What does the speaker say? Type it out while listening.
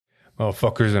Well,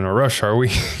 fuckers in a rush, are we?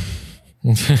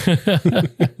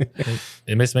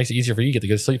 It makes it easier for you to get to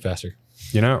go to sleep faster.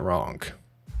 You're not wrong.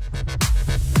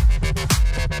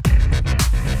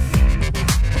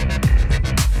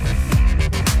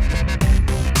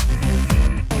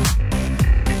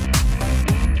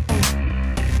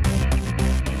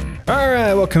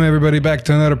 Alright, welcome everybody back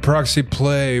to another Proxy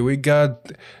play. We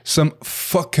got some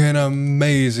fucking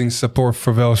amazing support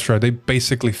for Welstra. They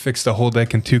basically fixed the whole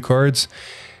deck in 2 cards.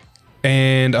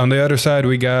 And on the other side,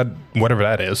 we got whatever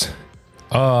that is.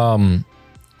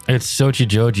 It's Sochi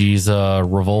Joji's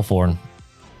Revolforn.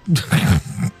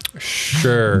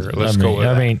 Sure, let's go with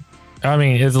that. I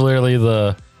mean, it's literally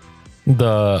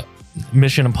the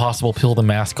Mission Impossible peel the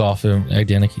mask off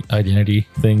identity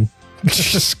thing.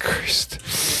 Jesus Christ.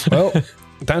 Well,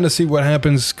 time to see what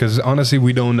happens, because honestly,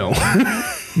 we don't know.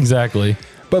 Exactly.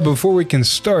 But before we can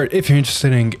start, if you're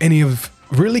interested in any of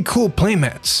really cool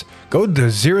playmats, go to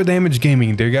Zero Damage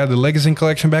Gaming. They got the Legacy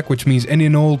Collection back, which means any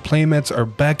and old playmats are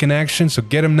back in action, so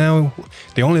get them now.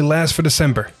 They only last for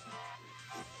December.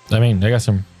 I mean, they got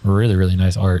some really, really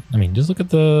nice art. I mean, just look at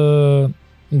the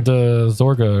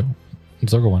Zorga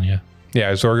one, yeah.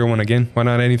 Yeah, Zorga one again. Why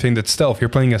not anything that's stealth? You're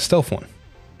playing a stealth one.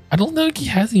 I don't think he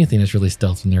has anything that's really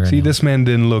stealth in there. See, this man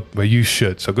didn't look, but you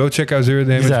should. So go check out Zero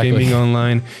Damage Gaming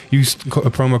online. Use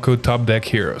promo code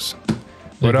TOPDECKHEROES.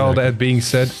 With all that being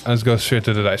said, let's go straight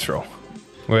to the dice roll.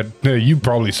 You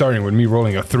probably starting with me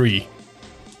rolling a 3.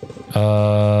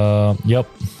 Yep.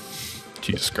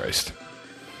 Jesus Christ.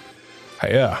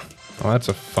 Yeah. Well, that's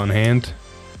a fun hand.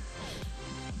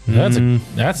 That's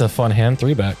a fun hand.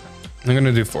 3-back. I'm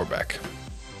gonna do 4-back.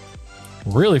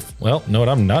 Really? Well, know what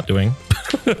I'm not doing.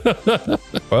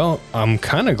 Well, I'm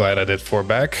kind of glad I did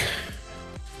 4-back.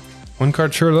 One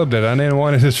card sure loved it. I didn't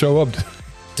want it to show up.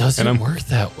 Doesn't work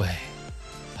that way.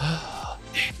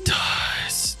 It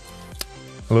does.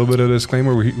 A little bit of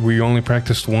disclaimer, we only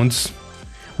practiced once.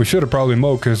 We should have probably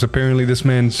mowed, because apparently this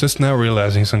man's just now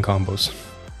realizing some combos.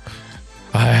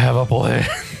 I have a plan.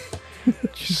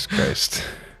 Jesus Christ.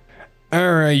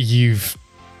 Alright, you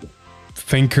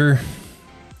thinker.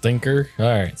 All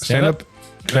right. Stand up.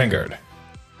 Vanguard.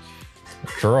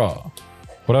 Draw.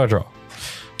 What do I draw?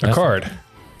 A card.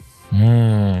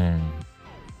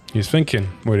 He's thinking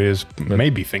with his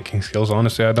maybe thinking skills.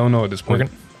 Honestly, I don't know at this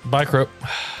point. Bye, Crow.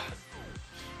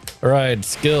 All right,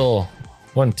 skill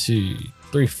 1, 2,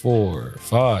 3, 4,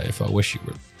 5. I wish you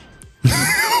would.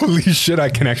 Holy shit, I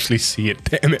can actually see it.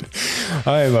 Damn it.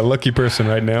 I am a lucky person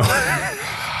right now.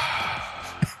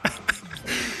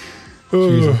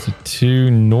 Choose up to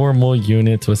 2 normal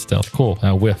units with stealth. Cool.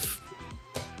 Now whiff.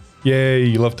 Yay,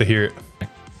 you love to hear it.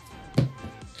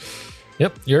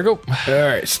 Yep, here we go. All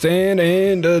right, stand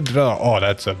and draw. Oh,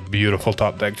 that's a beautiful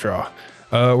top deck draw.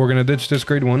 We're going to ditch this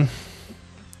grade 1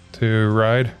 to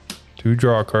ride, to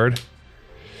draw a card.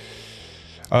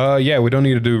 Yeah, we don't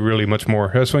need to do really much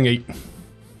more. Swing 8.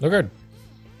 No good.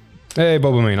 Hey,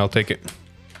 Bubba Main, I'll take it.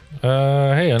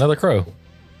 Hey, another crow.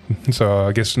 So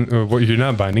I guess what you're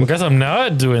not binding. I guess I'm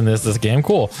not doing this game.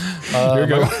 Cool. Here we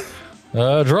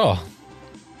go. Draw.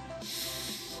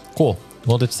 Cool.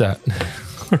 We'll ditch that.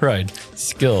 Right.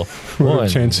 Skill. What are the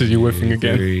chances you whiffing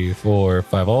again? 3, 4,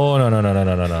 5. Oh no.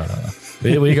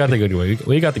 We got the good.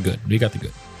 We got the good.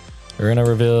 We're gonna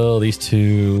reveal these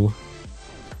 2.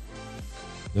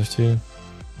 Those 2?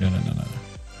 No.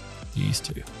 These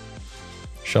 2.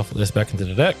 Shuffle this back into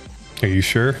the deck. Are you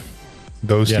sure?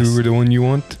 Those 2 were the one you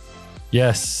want?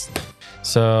 Yes.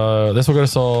 So this will go to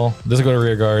soul. This will go to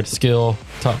rear guard. Skill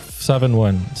top 7.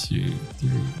 1, 2, 3,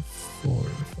 4,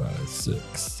 5,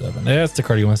 6, 7. That's the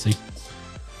card you want to see.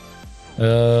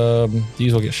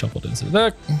 These will get shuffled into the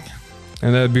deck.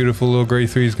 And that beautiful little grade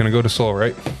 3 is gonna go to soul,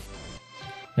 right?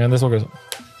 And this will go. Do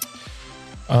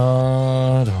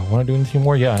I want to do anything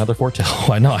more? Yeah, another 4-tail.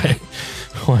 Why not?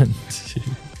 1, 2,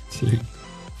 3,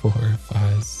 4,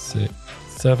 5, 6,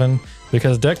 7.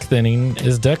 Because deck thinning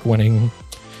is deck winning.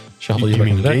 Shuffle you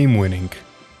mean game winning?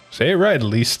 Say it right, at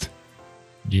least.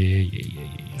 Yeah.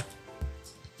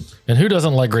 And who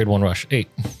doesn't like grade 1 rush? 8.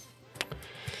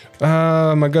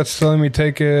 My gut's telling me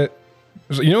take it.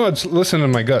 You know what? Listen to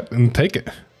my gut and take it.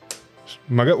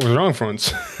 My gut was wrong for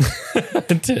once.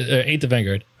 8 to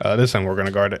Vanguard. This time we're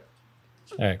gonna guard it.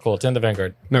 All right, cool. 10 to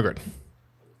Vanguard. No guard.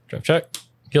 Drop check.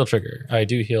 Heal trigger. I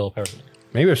do heal power.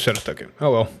 Maybe I should have took it.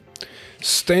 Oh well.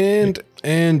 Stand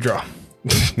and draw.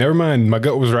 Never mind. My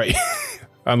gut was right.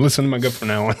 I'm listening to my gut from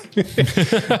now on.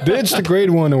 Ditch the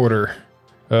grade 1 order.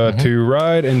 To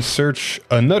ride and search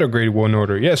another grade 1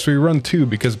 order. Yes, we run 2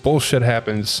 because bullshit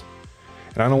happens.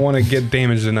 And I don't want to get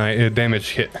damage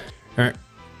hit. Alright.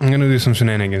 I'm going to do some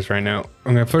shenanigans right now.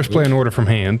 I'm going to first play an order from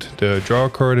hand to draw a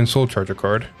card and soul charge a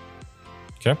card.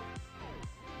 Okay.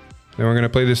 Then we're going to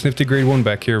play this nifty grade 1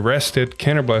 back here. Rest it,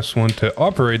 counterblast 1 to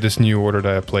operate this new order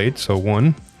that I played. So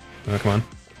 1. Oh, come on.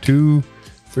 2,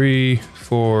 3,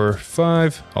 4,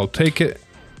 5. I'll take it.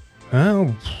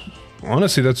 Oh,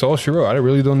 honestly, that's all she wrote. I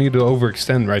really don't need to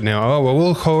overextend right now. Oh, well,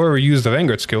 we'll, however, use the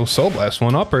Vanguard skill. Soul Blast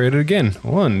 1. Operate it again.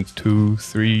 1, 2,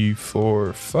 3,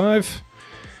 4, 5.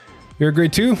 You're a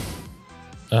grade 2?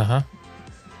 Uh-huh.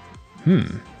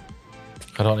 I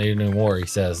don't need to do more, he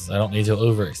says. I don't need to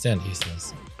overextend, he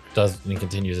says. Does, and he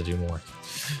continues to do more.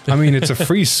 I mean, it's a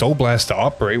free Soul Blast to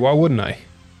operate. Why wouldn't I?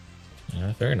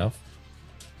 Yeah, fair enough.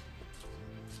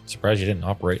 Surprised you didn't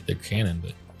operate the cannon,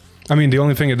 but... I mean, the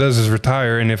only thing it does is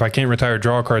retire, and if I can't retire,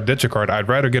 draw a card, ditch a card. I'd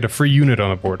rather get a free unit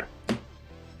on the board.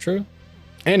 True.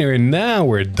 Anyway, now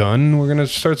we're done. We're gonna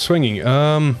start swinging. 10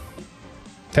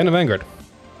 of Vanguard.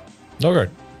 No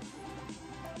guard.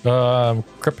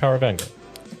 Crypt Power Vanguard.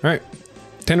 All right.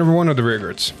 10 over 1 of the rear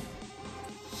guards.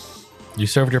 You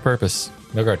served your purpose.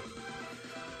 No guard.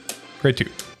 Grade 2.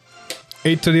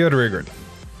 8 to the other rear guard.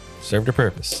 Served your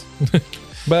purpose.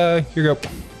 Bye. Here you go.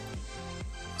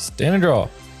 Stand and draw.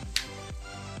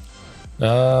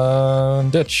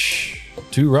 Ditch.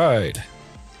 To ride.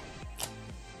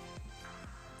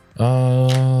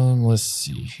 Let's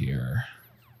see here.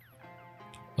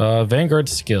 Vanguard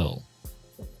skill.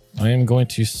 I am going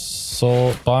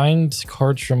to bind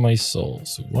cards from my soul.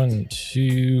 So 1,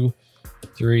 2,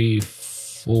 3,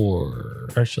 4.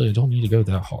 Actually, I don't need to go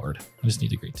that hard. I just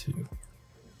need a grade 2.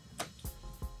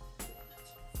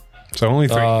 So only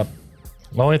 3.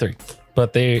 Only 3.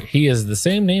 But he is the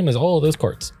same name as all of those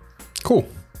cards. Cool.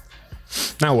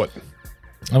 Now what?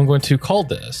 I'm going to call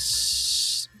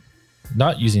this.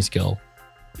 Not using skill.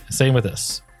 Same with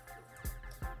this.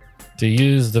 To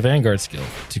use the Vanguard skill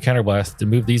to counterblast to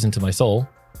move these into my soul.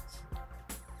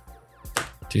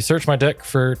 To search my deck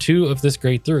for 2 of this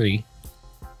grade 3.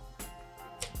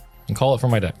 And call it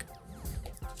from my deck.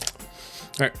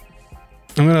 All right.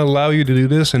 I'm going to allow you to do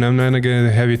this, and I'm not going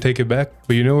to have you take it back.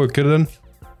 But you know what could have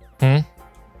done?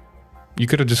 You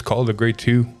could have just called a grade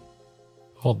 2.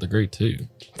 Called the grade 2.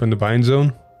 From the bind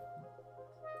zone.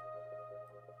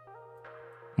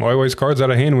 Why waste cards out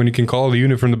of hand when you can call the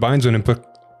unit from the bind zone and put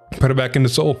it back into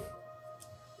soul?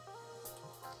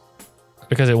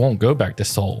 Because it won't go back to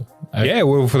soul. Yeah,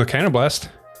 well, for the counterblast.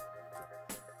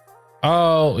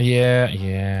 Oh, yeah.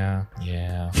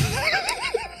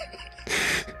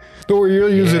 Don't worry, you'll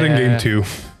use it in game 2.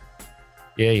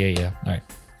 Yeah. All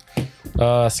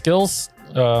right. Skills.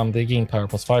 They gain power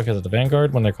 +5 because of the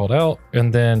Vanguard when they're called out.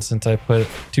 And then since I put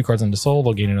 2 cards into soul,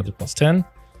 they'll gain another +10.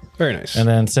 Very nice. And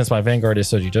then since my Vanguard is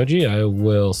Soji Doji, I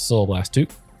will Soul Blast 2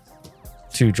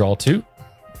 to draw 2.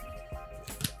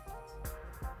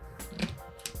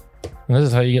 And this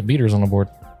is how you get beaters on the board.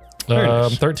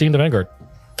 Nice. 13 to Vanguard.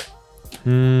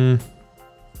 No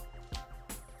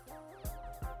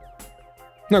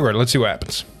good. Let's see what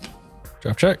happens.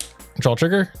 Drop check. Draw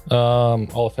trigger.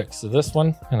 All effects to this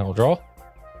one, and I will draw.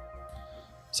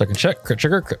 Second check. Crit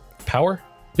trigger. Crit power.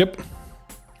 Yep.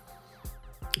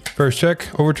 First check.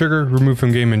 OverTrigger. Remove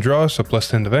from game and draw. So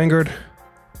 +10 to Vanguard.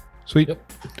 Sweet.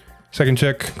 Yep. Second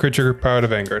check. Crit trigger. Power to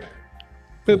Vanguard.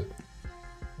 Boop.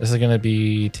 This is going to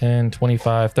be 10,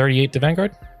 25, 38 to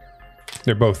Vanguard.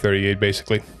 They're both 38,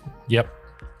 basically. Yep.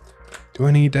 Do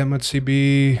I need that much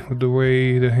CB with the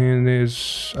way the hand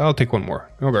is? I'll take one more.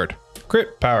 No guard.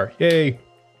 Crit power. Yay.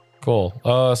 Cool.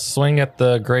 Swing at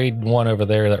the grade 1 over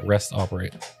there that rest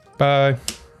operate. Bye.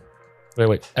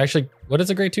 Wait. Actually, what does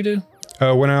a grade 2 do?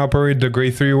 When I operate the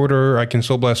grade 3 order, I can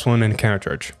Soul Blast 1 and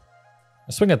countercharge.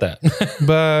 Swing at that.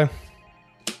 Bye.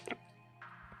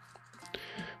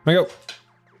 I go.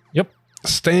 Yep.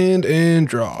 Stand and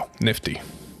draw. Nifty.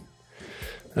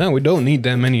 Oh, we don't need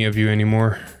that many of you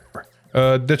anymore.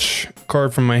 Ditch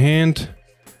card from my hand.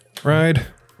 Ride.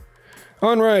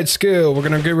 On ride skill. We're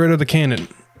gonna get rid of the cannon.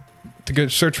 To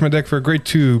search my deck for a grade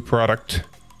 2 product.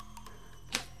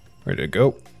 Where'd it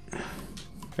go?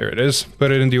 There it is.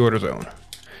 Put it in the order zone.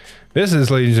 This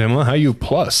is, ladies and gentlemen, how you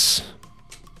plus.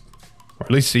 Or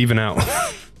at least even out.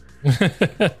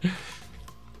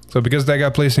 So because that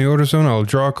got placed in the order zone, I'll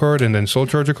draw a card and then soul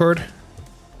charge a card.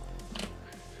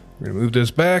 We're gonna move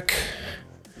this back.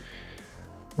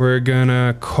 We're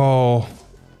gonna call.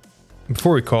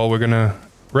 Before we call, we're gonna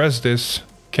res this.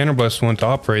 Counterblast 1 to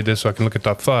operate this so I can look at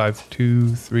top 5.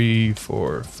 2, 3,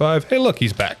 4, 5. Hey, look,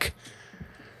 he's back.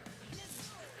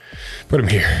 Put him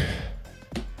here.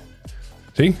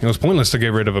 See, it was pointless to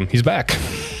get rid of him. He's back.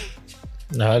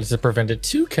 No, it's prevented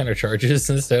 2 counter charges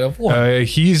instead of 1.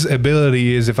 His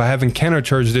ability is if I haven't counter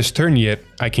charged this turn yet,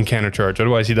 I can counter charge.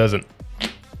 Otherwise, he doesn't.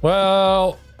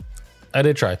 Well, I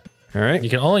did try. All right. You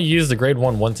can only use the grade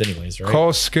 1 once anyways, right?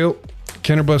 Call skill,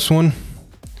 counter +1.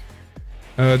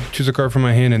 Choose a card from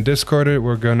my hand and discard it.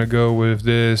 We're gonna go with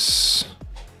this.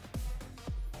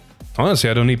 Honestly,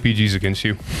 I don't need PGs against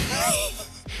you.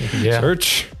 Yeah.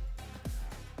 Search.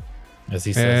 As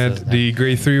he says. Add the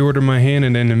grade 3 order in my hand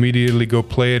and then immediately go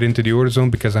play it into the order zone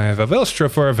because I have a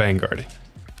Welstra for a Vanguard.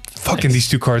 Fucking these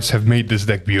 2 cards have made this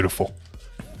deck beautiful.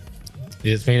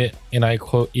 It's made it, and I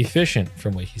quote, efficient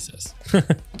from what he says.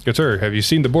 Good sir, have you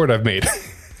seen the board I've made?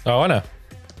 Oh, I know.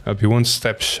 I'll be 1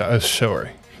 step short.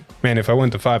 Man, if I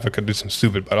went to 5, I could do some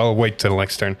stupid, but I'll wait till the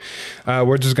next turn.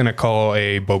 We're just gonna call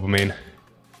a Boba main.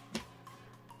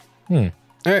 All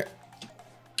right.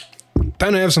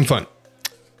 Time to have some fun.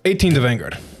 18 to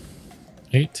Vanguard.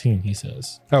 18, he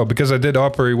says. Oh, because I did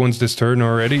operate once this turn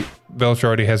already, Welstra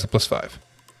already has a +5.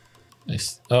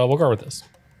 Nice. We'll go with this.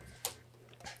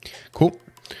 Cool.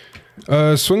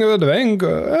 Swing of the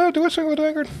Vanguard. Do I swing with the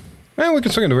Vanguard? We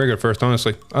can swing of the Vanguard first,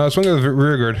 honestly. Swing of the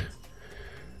rear guard.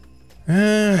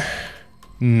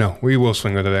 No, we will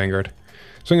swing with the Vanguard.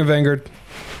 Swing of Vanguard.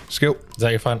 Skill. Is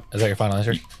that your final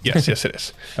answer? Yes, yes, it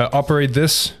is. Operate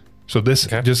this. So this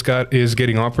is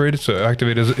getting operated. So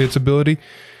activate its ability.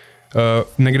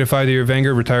 -5 to your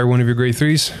Vanguard. Retire 1 of your grade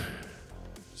 3s.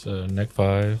 So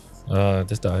 -5.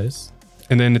 This dies.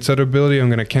 And then its other ability, I'm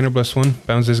going to counter +1.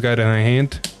 Bounce this guy to my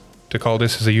hand to call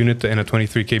this as a unit and a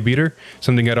 23k beater.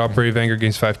 Something got operated Vanguard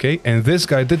gains 5k. And this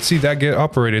guy did see that get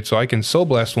operated, so I can Soul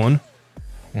Blast 1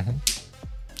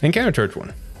 and counter charge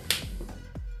 1.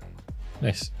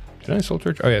 Nice. Did I Soul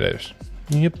Charge? Oh, yeah, that is.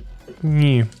 Yep.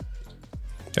 Yeah.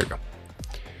 There we go.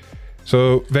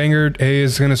 So Vanguard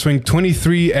is going to swing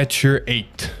 23 at your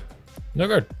 8. No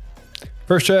guard.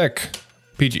 First check,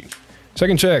 PG.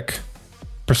 Second check,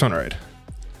 Persona Ride.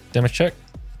 Damage check,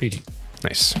 PG.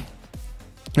 Nice.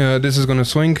 This is going to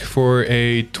swing for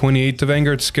a 28 to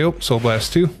Vanguard skill, Soul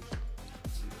Blast 2.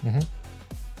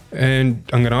 And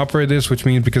I'm going to operate this, which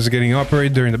means because of getting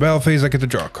operated during the battle phase, I get to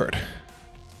draw a card.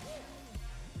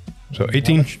 So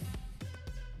 18.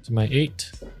 So my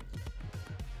 8.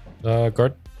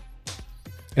 Guard.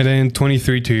 And then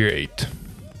 23 to your 8.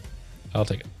 I'll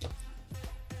take it.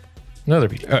 Another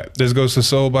PG. All right, this goes to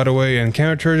Soul, by the way, and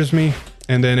counter charges me.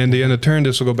 And then in the end of turn,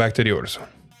 this will go back to the order zone.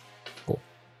 Cool.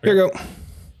 Here you go.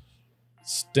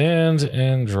 Stand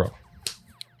and draw.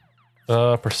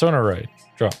 Persona Ride.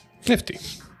 Draw. Nifty.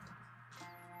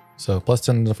 So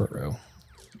 +10 in the front row.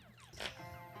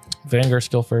 Vanguard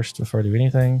skill first before I do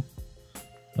anything.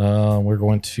 We're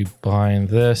going to bind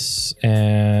this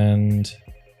and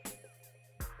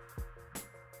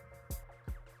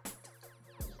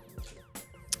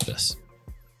this.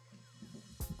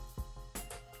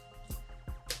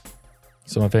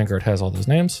 So my Vanguard has all those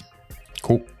names.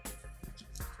 Cool.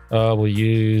 We'll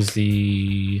use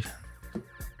the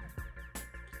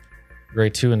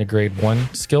grade 2 and the grade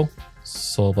 1 skill.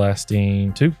 Soul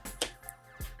Blasting 2.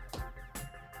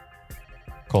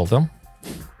 Call them.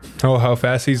 Oh, how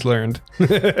fast he's learned.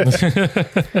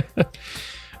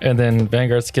 And then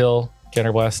Vanguard skill,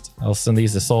 Counter Blast. I'll send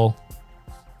these to Soul.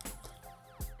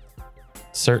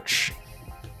 Search.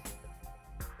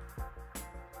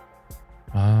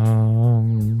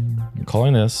 I'm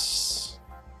calling this.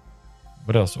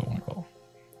 What else do I want to call?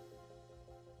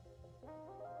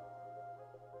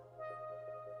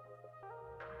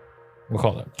 We'll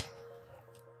call that.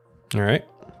 All right.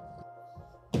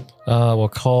 We'll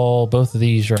call both of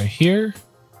these right here.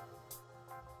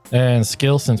 And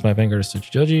skill, since my Vanguard is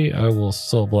Tsuchijoji, I will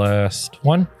Soul Blast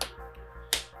 1.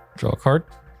 Draw a card.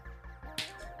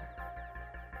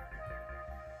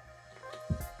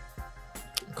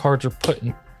 Cards are put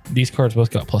in. These cards both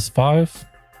got +5.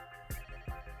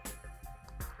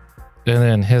 And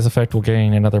then his effect will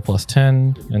gain another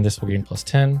 +10, and this will gain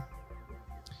 +10.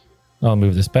 I'll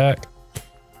move this back.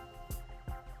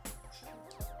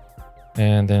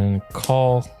 And then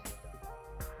call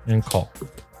and call.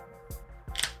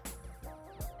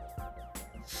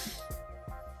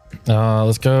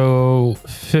 Let's go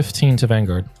 15 to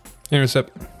Vanguard.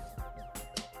 Intercept.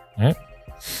 All right.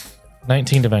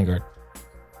 19 to Vanguard.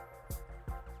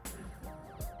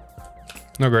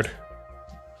 No guard.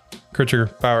 Crit trigger.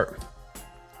 Power.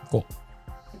 Cool.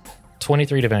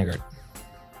 23 to Vanguard.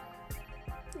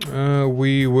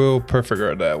 We will perfect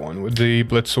guard that one with the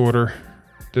blitz order.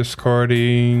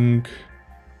 Discarding.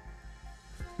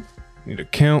 Need to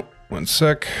count. 1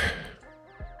 sec.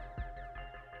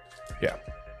 Yeah.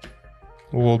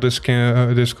 We'll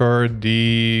discard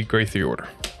the grade 3 order.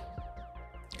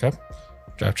 Okay.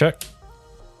 Draft check.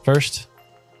 First.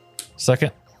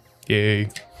 Second. Yay.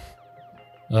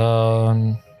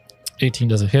 18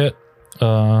 doesn't hit.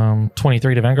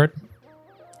 23 to Vanguard.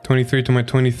 23 to my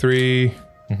 23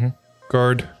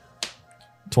 guard.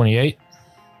 28.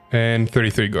 And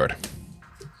 33 guard.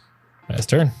 Last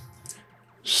turn.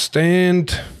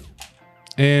 Stand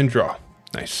and draw.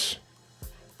 Nice.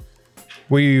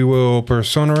 We will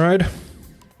Persona Ride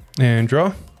and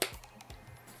draw.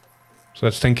 So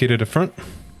that's 10k to the front.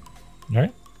 All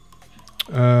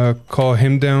right. Call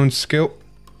him down skill.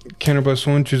 Counterblast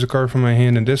 1, choose a card from my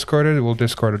hand and discard it. We'll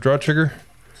discard a draw trigger.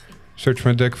 Search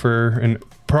my deck for an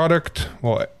product.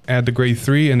 We'll add the grade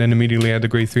 3 and then immediately add the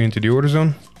grade 3 into the order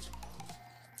zone.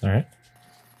 All right.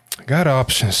 Got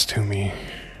options to me.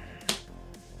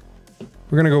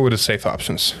 We're going to go with the safe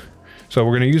options. So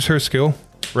we're going to use her skill,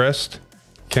 rest,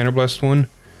 counterblast 1.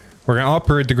 We're going to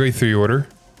operate the grade 3 order.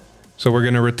 So we're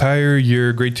going to retire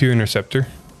your grade 2 interceptor.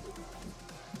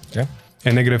 Okay.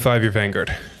 And -5 your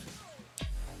Vanguard.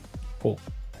 Cool.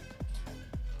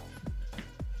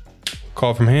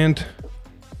 Call from hand.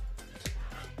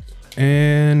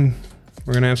 And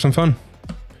we're going to have some fun.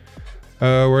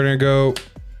 We're going to go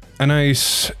a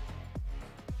nice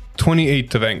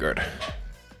 28 to Vanguard.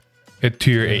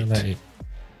 To your 8.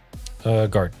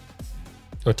 Guard.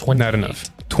 Or 20. Not enough.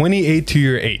 28 to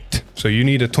your 8. So you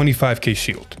need a 25k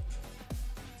shield.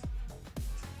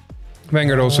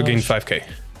 Vanguard also gained 5k.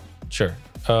 Sure.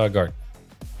 Guard.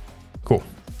 Cool.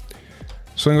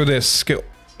 Swing with this. Skill.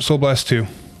 Soul Blast 2.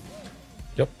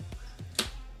 Yep.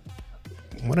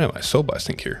 What am I soul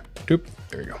blasting here? Doop.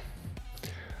 There we go.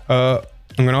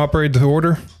 I'm going to operate the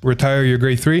order. Retire your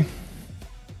grade 3.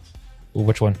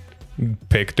 Which one?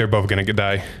 Pick. They're both going to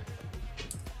die.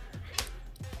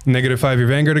 -5 your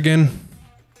Vanguard again.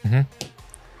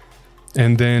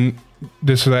 And then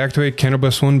this will activate.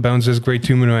 Counterblast 1. Bounce this grade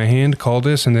 2 into my hand. Call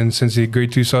this. And then since the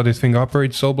grade 2 saw this thing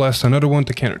operate, Soul Blast another one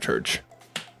to counter charge.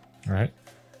 All right.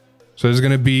 So there's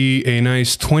going to be a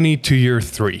nice 20 to your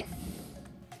 3.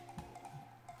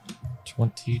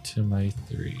 20 to my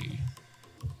 3.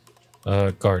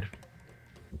 Guard.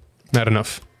 Not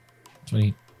enough.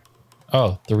 20.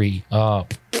 Oh, 3.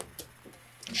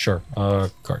 Sure.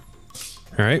 Guard.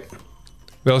 All right.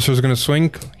 Welstra's going to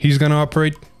swing. He's going to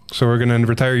operate. So we're going to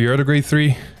retire your other grade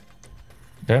 3.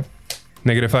 Okay.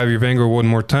 -5 your Vanguard one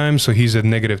more time. So he's at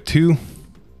 -2.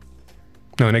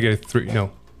 No, -3.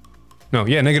 No. No,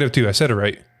 yeah, -2. I said it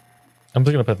right. I'm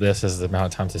looking up at this as the amount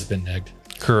of times it's been negged.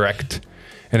 Correct.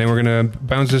 And then we're going to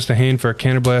bounce this to hand for a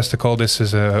counterblast to call this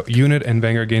as a unit, and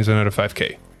Vanguard gains another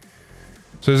 5k.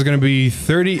 So this is going to be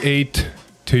 38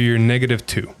 to your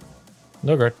 -2.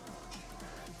 No guard.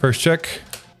 First check,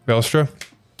 Welstra.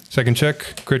 Second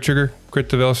check, crit trigger, crit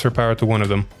to Welstra, power to one of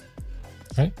them.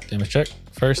 All right, damage check.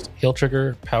 First, heal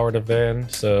trigger, power to Van,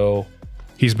 so...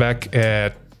 He's back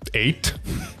at 8.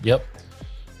 Yep.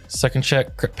 Second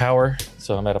check, crit power,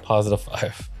 so I'm at a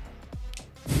 +5.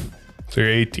 So you're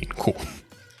 18, cool.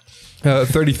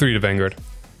 33 to Vanguard.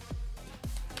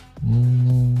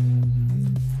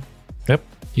 Yep,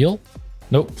 heal?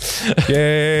 Nope.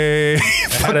 Yay!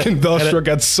 Fucking Welstra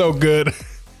got so good.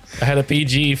 I had a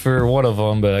PG for one of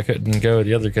them, but I couldn't go with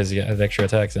the other because he had extra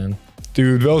attacks in.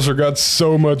 Dude, Welstra got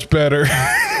so much better.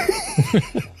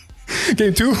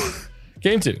 Game 2?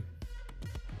 Game 2.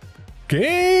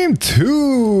 Game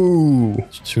 2.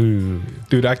 2.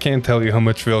 Dude, I can't tell you how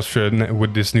much Welstra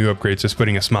with this new upgrade is just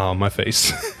putting a smile on my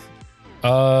face.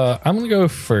 I'm gonna go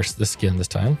first this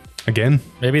time. Again?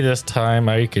 Maybe this time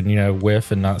I can,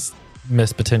 whiff and not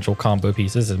miss potential combo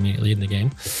pieces immediately in the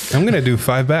game. I'm gonna do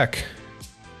 5 back.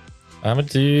 I'm gonna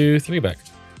do 3 back.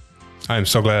 I'm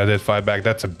so glad I did 5 back.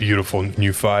 That's a beautiful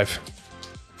new 5.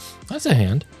 That's a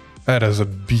hand. That is a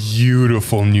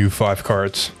beautiful new 5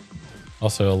 cards.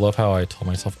 Also, I love how I told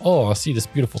myself, oh, I'll see this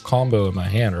beautiful combo in my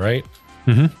hand, right?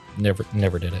 Never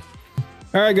did it.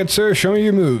 All right, good sir. Show me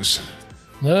your moves.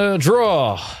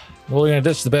 Draw. We're gonna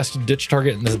ditch the best ditch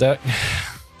target in this deck.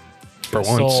 For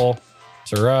once. Soul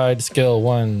to ride. Skill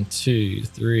 1, 2,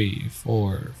 3,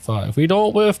 4, 5. We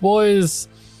don't whiff, boys.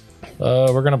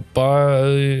 We're gonna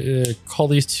call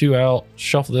these 2 out.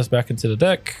 Shuffle this back into the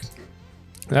deck.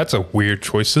 That's a weird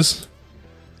choices.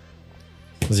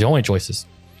 It's the only choices.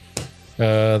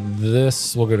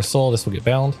 This will go to soul. This will get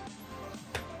bound.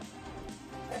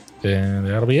 And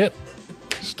that'll be it.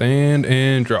 Stand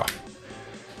and draw.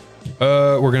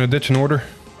 We're gonna ditch an order.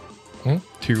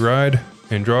 To ride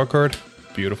and draw a card.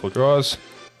 Beautiful draws.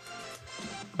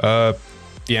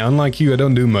 Yeah, unlike you, I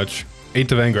don't do much. 8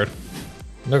 to Vanguard.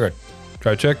 No guard.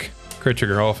 Try check. Crit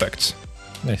trigger, all effects.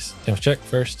 Nice. Damage check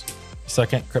first.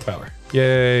 Second, crit power.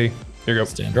 Yay. Here you go.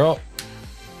 Stand draw.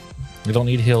 We don't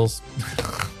need heals.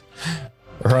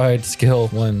 Ride skill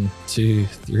 1, 2,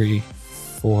 3,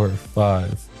 4,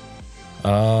 5.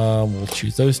 We'll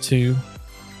choose those two.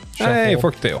 Hey,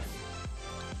 Forktail.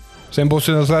 Same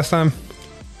bullshit as last time?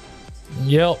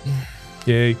 Yep.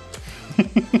 Yay.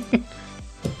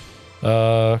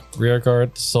 Rear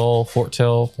guard, soul,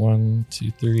 forktail. 1,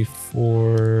 2, 3,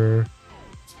 4,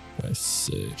 5,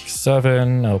 6,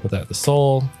 7. I'll put that at the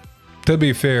soul. To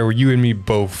be fair, you and me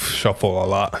both shuffle a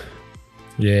lot.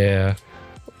 Yeah.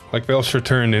 Like Welstra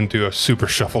turned into a super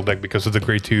shuffle deck because of the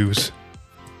grade 2s.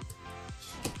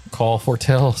 Call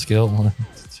forktail, skill 1,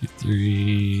 2,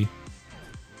 3,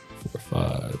 4,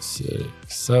 5, 6,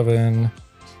 7.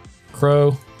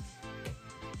 Crow.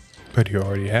 But you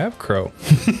already have Crow.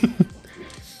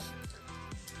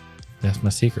 That's my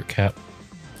secret cap.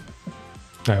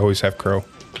 I always have Crow.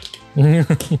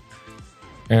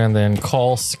 And then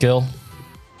call skill.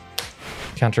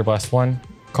 Counterblast 1.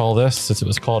 Call this. Since it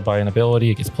was called by an ability,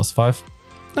 it gets +5.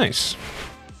 Nice.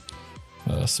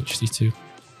 Switch these two.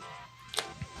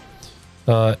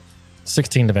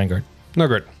 16 to Vanguard. No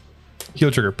good.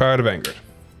 Heal trigger, power to Vanguard.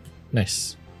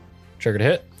 Nice. Trigger to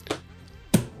hit.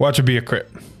 Watch it be a crit.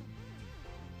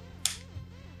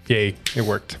 Yay, it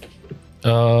worked.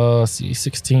 Let's see,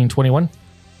 16, 21.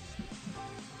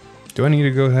 Do I need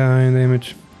to go high in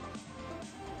damage?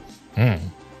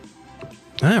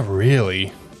 Not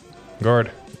really.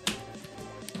 Guard.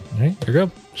 All right, here we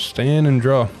go. Stand and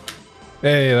draw.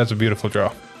 Hey, that's a beautiful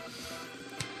draw.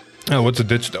 Oh, what's a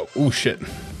ditch though? Oh shit.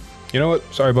 You know what?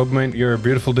 Sorry, Bubman, you're a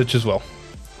beautiful ditch as well.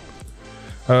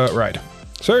 Right.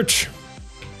 Search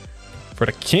for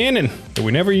the cannon that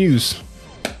we never use.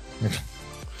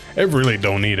 I really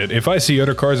don't need it. If I see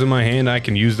other cards in my hand, I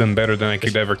can use them better than I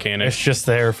could ever can it. It's just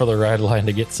there for the ride line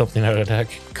to get something out of deck.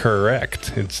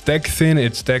 Correct. It's deck thin.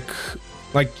 It's deck...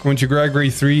 Like, once you grab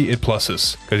grade 3, it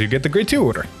pluses. Because you get the grade 2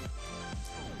 order.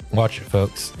 Watch it,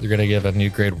 folks. They're going to give a new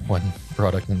grade 1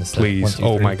 product in the set. Please. 1, 2,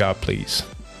 oh 3. my god, please.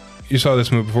 You saw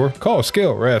this move before. Call,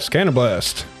 skill, rest, scanner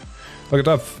blast. Look at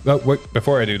that. Oh, wait,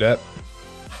 before I do that,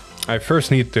 I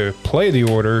first need to play the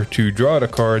order to draw the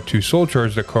card, to soul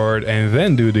charge the card, and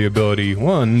then do the ability.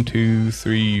 1, 2,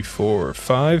 3, 4,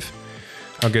 5.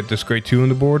 I'll get this grade 2 on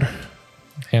the board.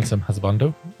 Handsome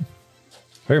husbando.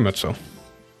 Very much so.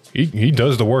 He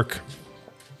does the work.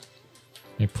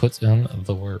 He puts in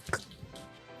the work.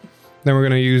 Then we're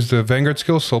going to use the Vanguard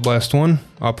skill, Soul Blast 1.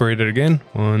 Operate it again.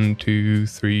 1, 2,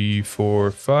 3,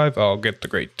 4, 5. I'll get the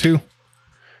grade 2.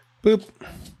 Boop.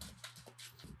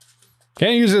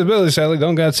 Can't use this ability, sadly.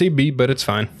 Don't got CB, but it's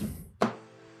fine.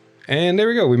 And there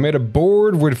we go. We made a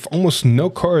board with almost no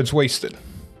cards wasted.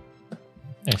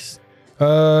 Nice. 10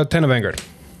 of Vanguard.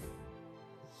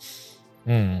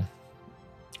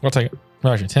 I'll take it.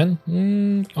 No, actually,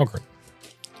 10? Okay.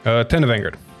 10 of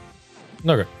Vanguard.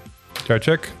 No good. Card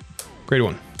check. Grade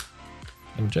 1.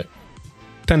 Let me check.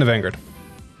 10 of Vanguard.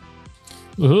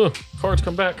 Cards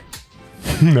come back.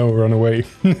 No, run away.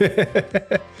 No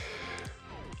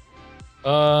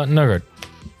good.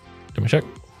 Let me check.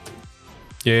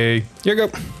 Yay. Here you go.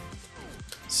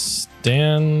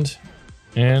 Stand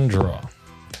and draw.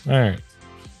 All right.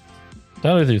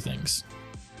 Now to do things.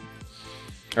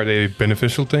 Are they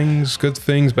beneficial things, good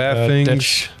things, bad things?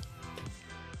 Ditch.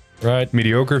 Right.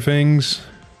 Mediocre things?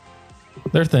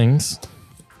 They're things.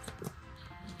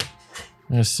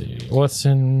 Let's see. What's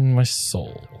in my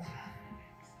soul?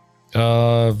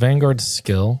 Vanguard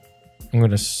skill. I'm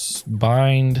going to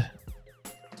bind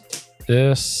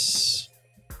this,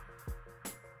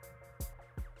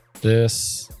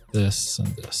 this,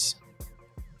 and this.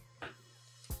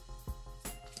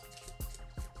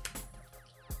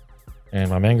 And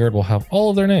my Vanguard will have all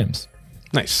of their names.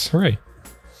 Nice. Hooray.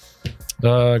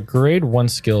 Grade 1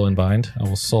 skill in bind. I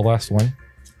will soul blast 1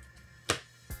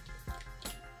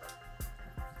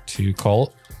 to call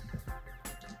it.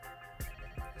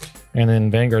 And then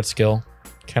Vanguard skill,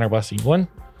 counterblasting 1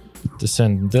 to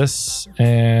send this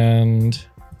and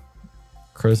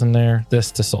Crow's in there.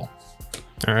 This to soul.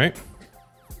 All right.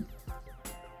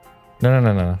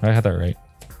 No. I had that right.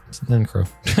 Then Crow.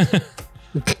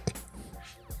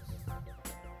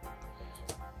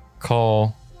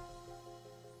 Call.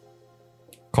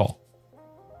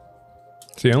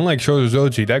 See, unlike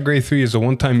Shozoji, that grade 3 is a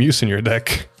one-time use in your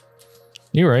deck.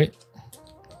 You're right.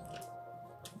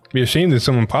 Be ashamed if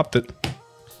someone popped it.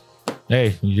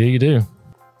 Hey, you do.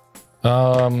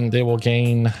 They will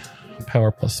gain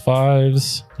power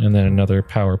 +5s, and then another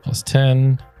power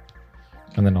 +10,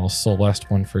 and then I'll soul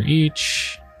blast 1 for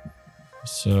each.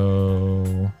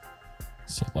 So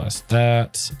soul blast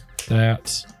that,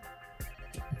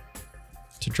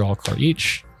 to draw a card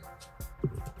each.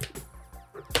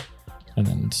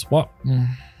 and swap.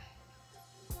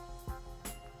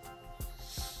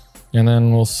 And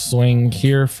then we'll swing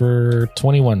here for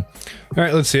 21. All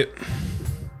right, let's see it.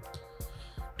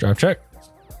 Drive check.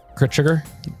 Crit trigger.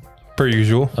 Per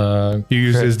usual. You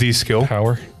use crit his D skill.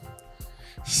 Power.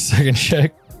 Second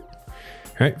check.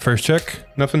 All right, first check,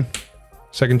 nothing.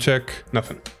 Second check,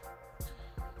 nothing.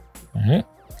 All right.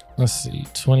 Let's see.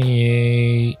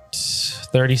 28,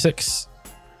 36.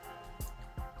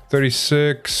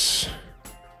 36.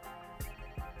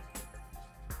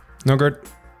 No guard.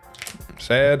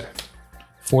 Sad.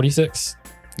 46.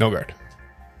 No guard.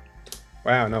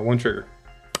 Wow, not one trigger.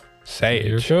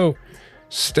 Here we Sage. go.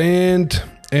 Stand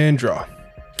and draw.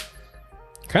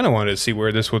 Kind of wanted to see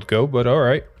where this would go, but all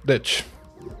right. Ditch.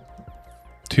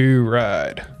 To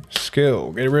ride.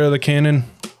 Skill. Get rid of the cannon.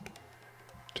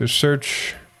 To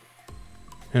search.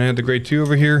 And add the grade 2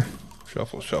 over here.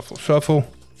 Shuffle, shuffle, shuffle.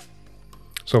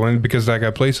 So when, because that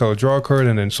got placed, I'll draw a card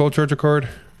and then soul charge a card.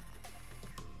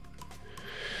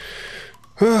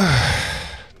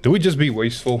 Do we just be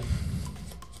wasteful?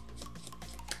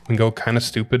 And go kind of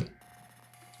stupid?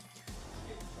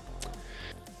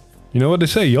 You know what they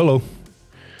say, YOLO.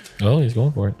 Oh, he's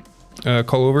going for it.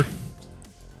 Call over.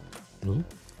 Ooh.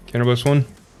 Counterblast 1.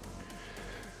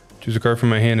 Choose a card from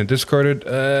my hand and discard it.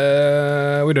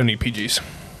 We don't need PGs.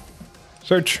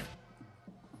 Search.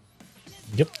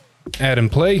 Yep. Add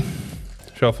and play.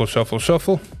 Shuffle, shuffle,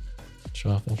 shuffle.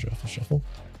 Shuffle, shuffle, shuffle.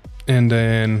 And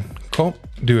then call.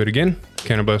 Do it again.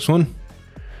 Counterblast 1.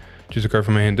 Choose a card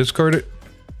from my hand, discard it.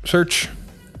 Search.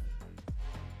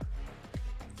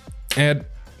 Add.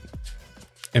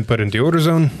 And put in the order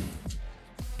zone.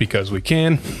 Because we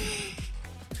can.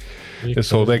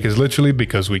 This whole deck is literally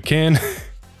because we can.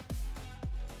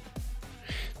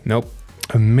 Nope.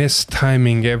 I'm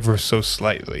mistiming ever so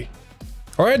slightly.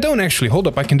 Or I don't actually. Hold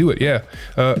up. I can do it. Yeah.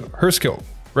 Her skill.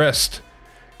 Rest.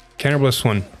 Counterblast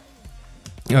 1.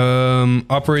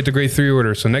 Operate the grade 3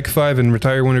 order. So neck 5 and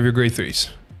retire one of your grade 3s.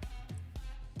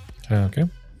 Okay.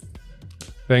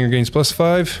 Vanguard gains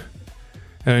 +5.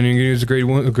 And then you're going to use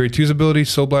the grade 2's ability,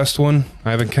 Soul Blast 1. I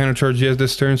haven't countercharged yet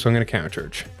this turn, so I'm going to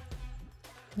countercharge.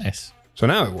 Nice. So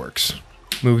now it works.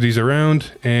 Move these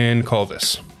around and call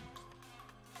this.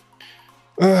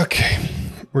 Okay.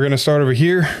 We're going to start over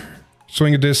here.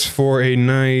 Swing at this for a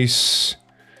nice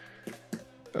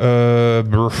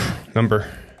number.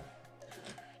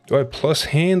 Do I plus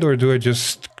hand or do I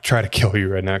just try to kill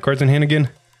you right now? Cards in hand again?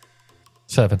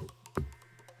 7.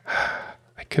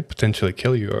 I could potentially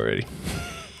kill you already.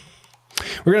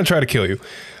 We're going to try to kill you.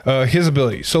 His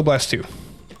ability, Soul Blast 2.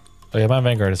 Oh yeah, my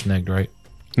Vanguard is negged, right?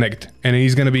 Negged. And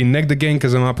he's going to be negged again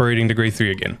because I'm operating the grade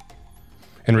 3 again.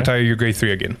 And retire your grade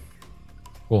 3 again.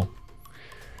 Cool.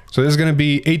 So this is going to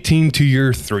be 18 to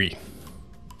your 3.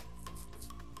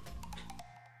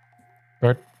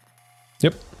 Guard.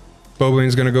 Yep.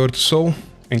 Bobane's going to go to Soul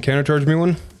and countercharge me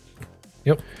 1.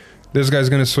 Yep. This guy's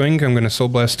going to swing. I'm going to Soul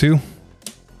Blast 2.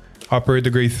 Operate the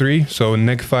grade 3. So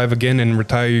neg 5 again and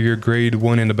retire your grade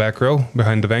 1 in the back row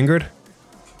behind the Vanguard.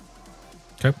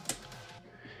 Okay.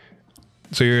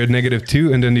 So you're at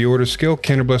 -2 and then the order skill.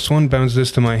 Counterblast 1. Bounce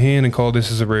this to my hand and call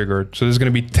this as a rear guard. So this is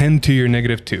going to be 10 to your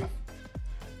 -2.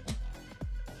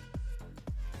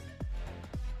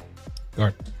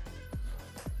 Guard.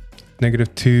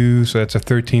 -2, so that's a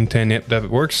 13-10. Yep, that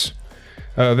works.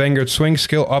 Vanguard swing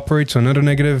skill operates on another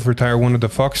negative. Retire one of the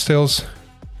foxtails.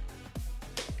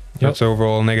 That's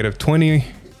overall -20.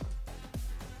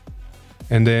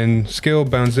 And then skill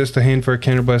bounce this to hand for a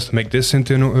counterblast to make this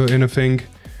into in a thing.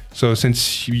 So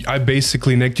since I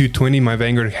basically negged you 20, my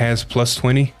Vanguard has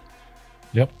 +20.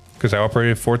 Yep. Because I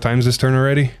operated 4 times this turn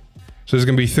already. So it's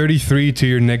going to be 33 to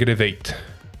your -8.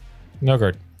 No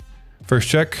guard. First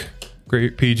check.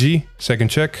 Great PG. Second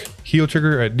check. Heal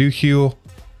trigger. I do heal.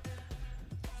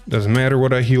 Doesn't matter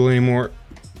what I heal anymore.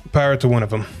 Power to one of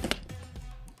them.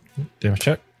 Damage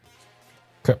check.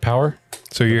 Crit power.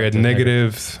 So you're at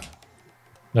negative.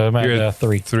 No, I'm You're at at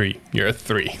 3. 3. You're at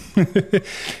 3.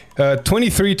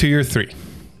 23 to your 3.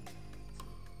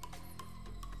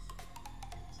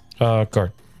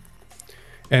 Guard.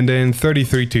 And then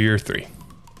 33 to your 3.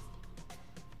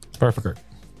 Perfect guard.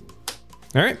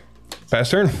 All right. Pass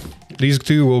turn. These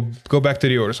two will go back to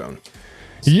the order zone.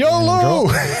 YOLO!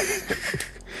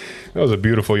 That was a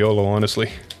beautiful YOLO,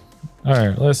 honestly. All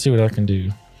right, let's see what I can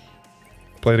do.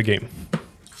 Play the game.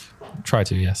 Try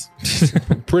to, yes.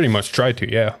 Pretty much try to,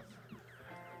 yeah.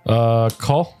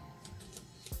 Call.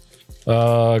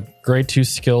 Grade 2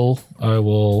 skill. I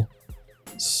will.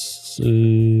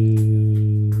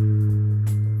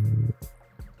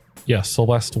 Yeah, Soul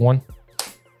Blast 1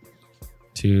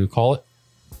 to call it.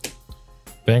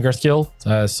 Vanguard skill,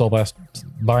 Soul Blast,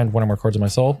 bind one or more cards of my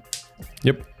soul.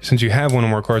 Yep. Since you have one or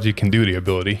more cards, you can do the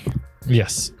ability.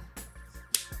 Yes.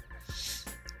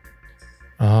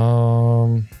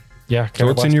 Yeah. So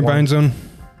what's in your bind zone?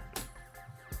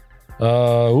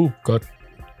 God.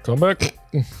 Come back.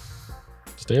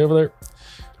 Stay over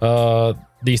there.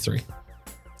 These 3.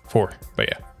 4, but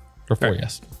yeah. Or 4, Right.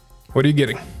 yes. What are you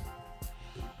getting?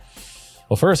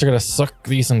 Well, first, I'm going to suck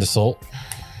these into Salt,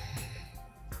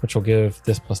 which will give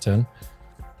this +10.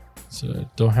 So I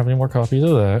don't have any more copies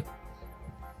of that.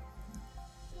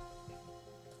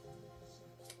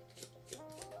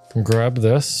 Grab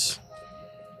this.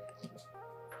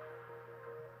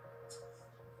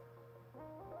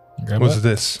 Grab What's that.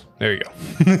 this? There you go.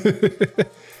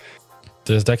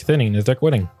 Is deck thinning? Is deck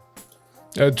winning?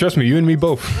 Trust me, you and me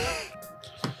both.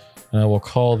 We'll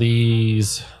call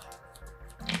these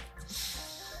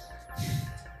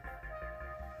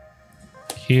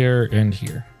here and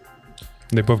here.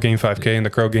 They both gain 5k and the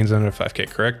crow gains another 5k,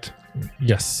 correct?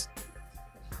 Yes.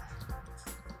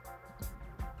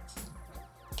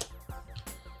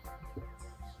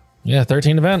 Yeah,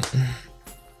 13 event.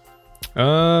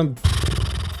 I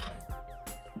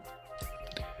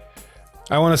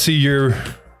want to see your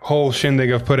whole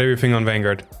shindig of put everything on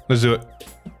Vanguard. Let's do it.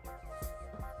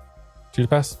 Shoot a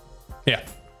pass. Yeah.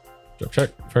 Drop check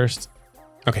first.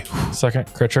 Okay.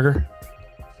 Second, crit trigger.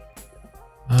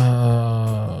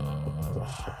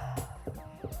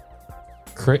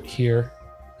 Crit here.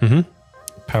 Mm-hmm.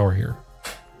 Power here.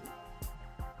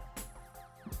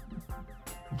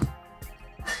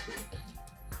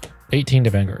 $18 to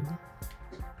Vanguard.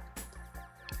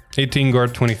 18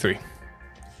 guard 23.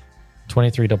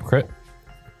 23 double crit.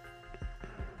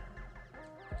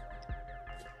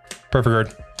 Perfect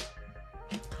guard.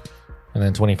 And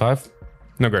then 25.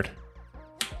 No guard.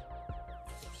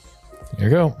 Here you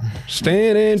go.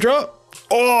 Stand and drop.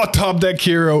 Oh, top deck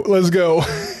hero. Let's go.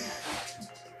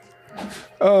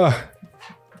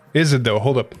 Is it though?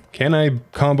 Hold up. Can I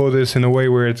combo this in a way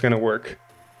where it's gonna work?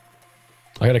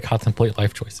 I gotta contemplate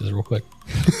life choices real quick.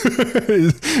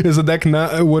 Is the deck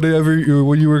not what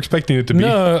you were expecting it to be?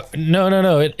 No.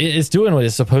 It's doing what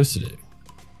it's supposed to do.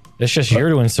 It's just you're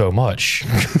doing so much.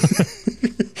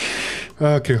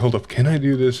 Okay, hold up. Can I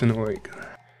do this in a way?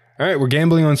 All right, we're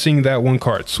gambling on seeing that one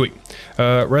card. Sweet.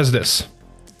 Res this.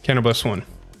 Counterblast 1.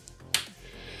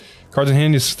 Cards in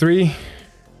hand is 3.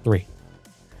 3.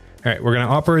 All right, we're gonna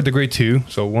operate the grade 2.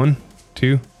 So 1,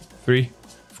 2, 3,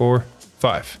 4,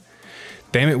 5.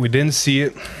 Damn it, we didn't see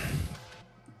it.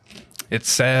 It's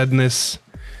sadness,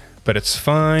 but it's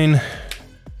fine.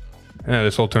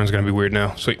 This whole turn's gonna be weird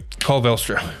now. Sweet. Call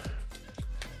Welstra.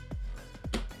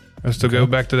 Let's still go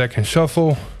back to deck and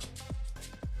shuffle.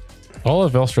 All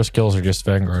of Welstra skills are just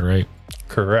Vanguard, right?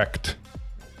 Correct.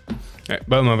 All right,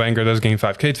 but my Vanguard does gain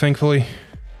 5k, thankfully.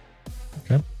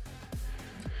 Okay.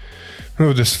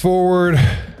 Move this forward.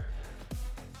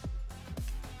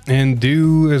 And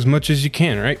do as much as you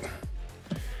can, right?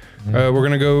 We're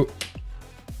going to go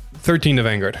 13 to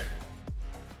Vanguard.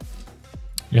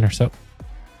 Intercept.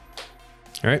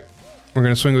 All right. We're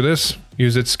going to swing with this.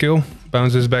 Use its skill.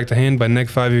 Bounce this back to hand by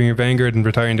 -5ing your Vanguard and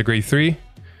retiring to grade 3.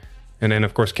 And then,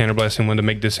 of course, counterblasting one to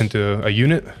make this into a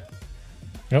unit.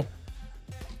 Yep.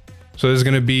 So this is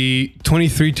going to be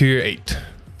 23 to your 8.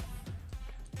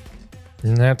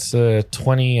 And that's a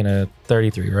 20 and a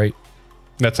 33, right?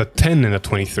 That's a 10 and a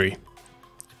 23.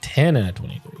 10 and a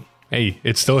 23. Hey,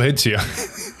 it still hits you.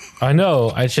 I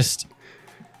know. I'm just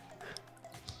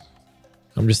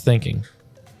thinking.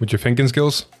 With your thinking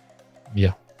skills?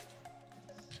 Yeah.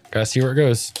 Gotta see where it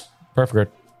goes.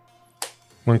 Perfect.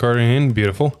 One card in hand,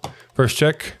 beautiful. First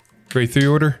check, grade 3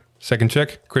 order. Second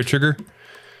check, crit trigger.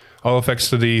 All effects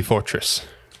to the fortress.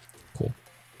 Cool.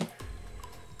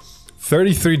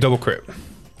 33 double crit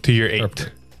to your 8.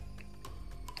 Perfect.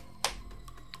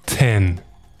 10.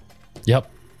 Yep.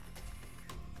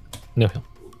 No heal.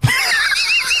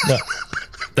 No.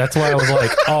 That's why I was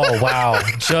like, oh, wow.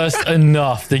 Just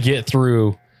enough to get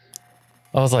through.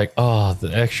 I was like, oh,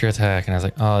 the extra attack. And I was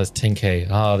like, oh, it's 10k.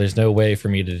 Oh, there's no way for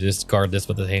me to just guard this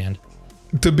with the hand.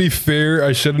 To be fair,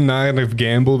 I should not have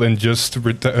gambled and just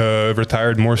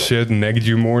retired more shit and negged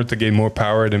you more to gain more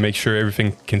power to make sure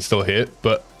everything can still hit.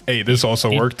 But hey, this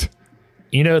also worked.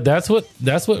 You know, that's what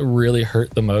really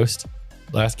hurt the most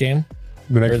last game.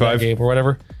 The next 5 game or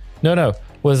whatever. No,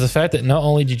 was the fact that not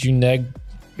only did you neg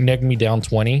me down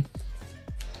 20,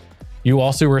 you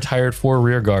also retired 4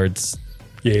 rear guards.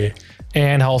 Yeah.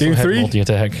 And also Game had 3?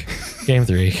 multi-attack. Game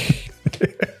 3.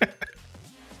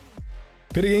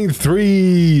 Bit of game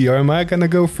 3. Am I gonna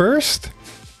go first?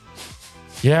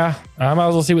 Yeah, I might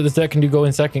as well see what this deck can do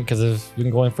going second because I've been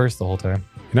going first the whole time.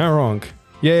 You're not wrong.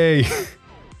 Yay.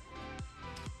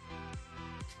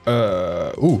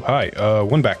 Ooh, hi.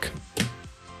 One back.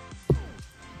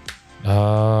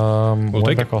 We'll one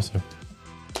take back it. also.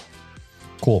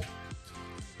 Cool.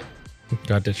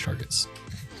 Got ditch targets.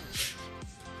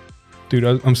 Dude,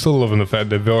 I'm still loving the fact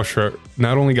that Welstra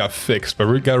not only got fixed, but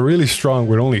got really strong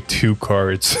with only 2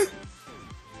 cards.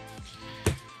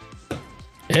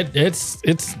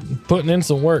 It's putting in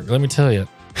some work, let me tell you.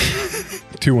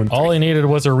 2 and 3. All he needed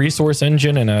was a resource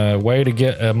engine and a way to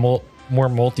get a more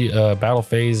multi battle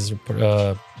phase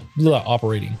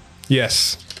operating.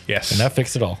 Yes. Yes. And that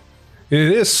fixed it all. It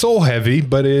is soul heavy,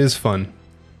 but it is fun.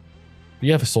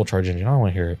 You have a soul charge engine. I don't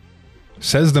want to hear it.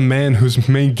 Says the man whose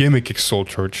main gimmick is soul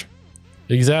charge.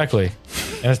 Exactly.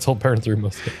 And it's told burn through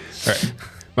most of it. All right.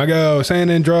 My go.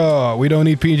 Sand and draw. We don't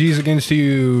need PGs against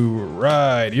you.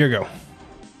 Ride. Here you go.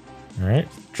 All right.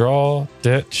 Draw,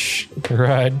 ditch,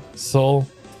 ride, soul,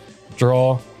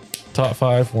 draw, top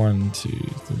 5. 1, 2,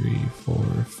 3, 4,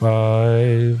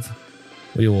 5.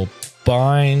 We will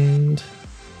bind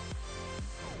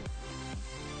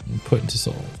and put into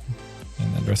soul.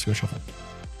 And then the rest go shuffle.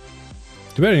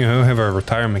 Depending on how have a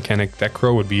retire mechanic, that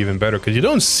crow would be even better because you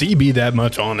don't CB that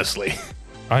much, honestly.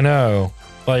 I know.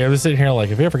 Like, I was sitting here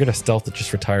like, if you ever get a stealth that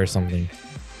just retires something.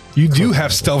 You do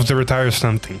have stealth to retire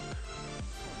something.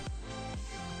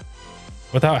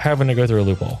 Without having to go through a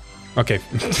loophole. Okay.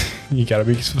 You gotta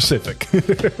be specific.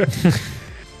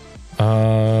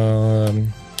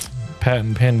 Patent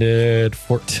pended,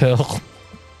 Forktail.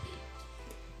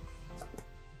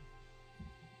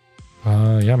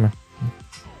 Yeah, man.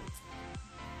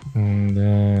 And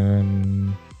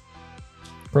then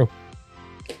Pro.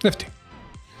 Nifty.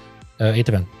 8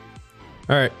 to Ben.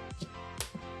 All right.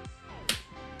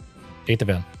 8 to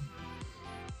Ben.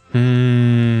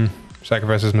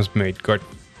 Sacrifices must be made. Guard.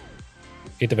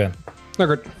 8 to Ben. No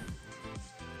good.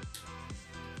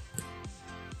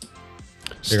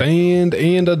 Stand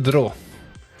and a draw.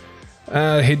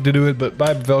 I hate to do it, but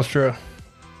bye, Welstra.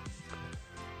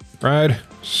 Ride.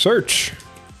 Search.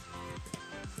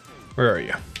 Where are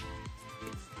you?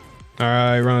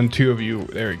 I run 2 of you.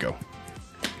 There we go.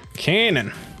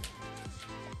 Cannon.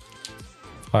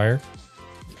 Fire.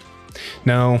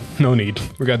 No need.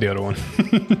 We got the other one.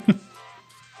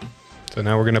 So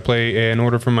now we're going to play an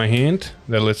order from my hand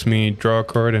that lets me draw a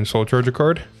card and soul charge a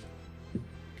card. And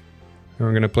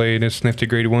we're going to play this nifty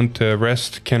grade 1 to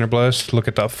rest, counterblast, look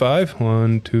at top 5.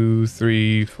 1, 2,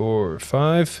 3, 4,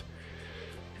 5.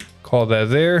 Call that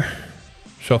there.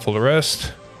 Shuffle the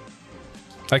rest.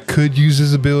 I could use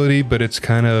his ability, but it's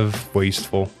kind of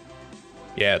wasteful.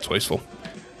 Yeah, it's wasteful.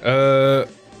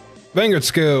 Vanguard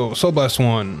skill, Soul Blast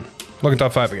 1. Look at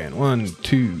top 5 again. 1,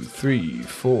 2, 3,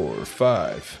 4,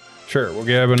 5. Sure, we'll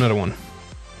grab another one.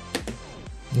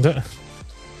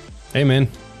 Hey man,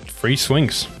 free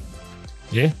swings.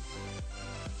 Yeah.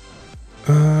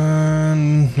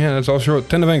 Yeah, that's all she wrote.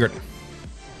 10 to Vanguard.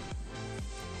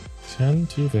 10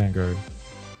 to Vanguard.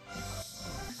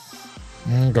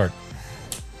 Guard.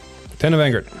 10 to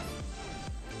Vanguard.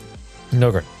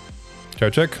 No guard.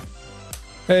 Charge check.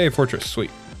 Hey, Fortress,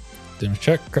 sweet. Damage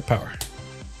check. Crit power.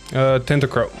 10 to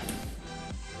Crow.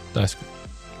 Dice.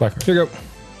 Black card. Here you go.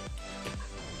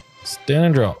 Stand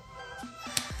and draw.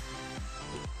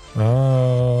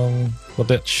 Well,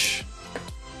 ditch.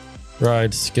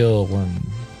 Ride skill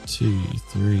 1, 2,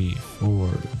 3, 4,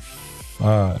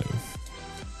 5.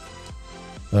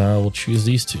 We'll choose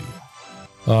these 2.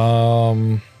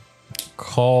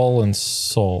 Call and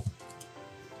soul.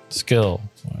 Skill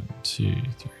 1, 2,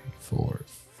 3, 4,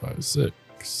 5, 6,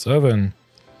 7.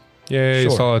 Yay,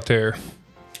 Sure. Solitaire.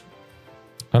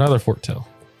 Another forktail.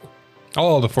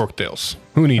 All the forktails.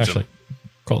 Who needs Actually, them?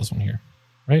 call this one here.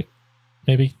 Right?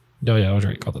 Maybe? Oh, yeah, I was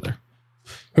right. Call it there.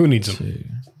 Who needs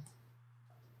them?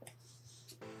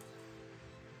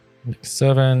 2.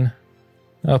 7.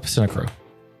 Up, Crow.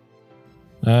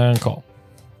 And call.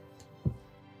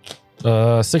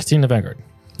 16 to Vanguard.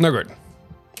 No good.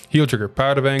 Heal trigger.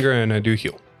 Power to Vanguard, and I do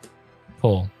heal.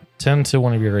 Pull. 10 to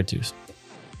one of your grade 2s.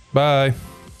 Bye.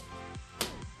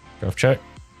 Graph check.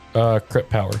 Crit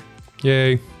power.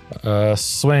 Yay.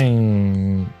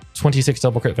 Swing. 26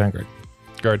 double crit Vanguard.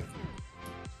 Guard.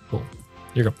 Cool.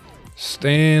 Here you go.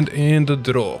 Stand and a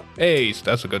draw. Hey,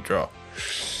 that's a good draw.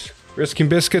 Risking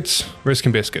biscuits.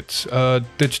 Risking biscuits.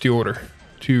 Ditch the order.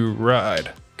 To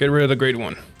ride. Get rid of the grade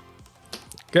 1.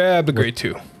 Grab the grade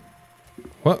 2.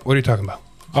 What? What are you talking about?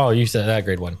 Oh, you said that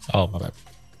grade 1. Oh, my bad.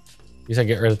 You said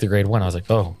get rid of the grade 1. I was like,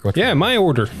 oh. Yeah, my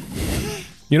order.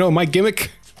 You know, my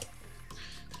gimmick.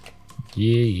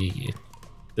 Yeah.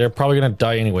 They're probably going to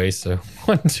die anyway, so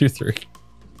 1, 2, 3.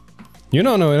 You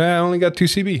don't know it. I only got 2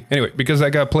 CB. Anyway, because I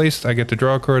got placed, I get to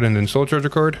draw a card and then Soul Charger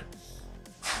card.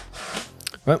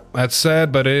 Well, that's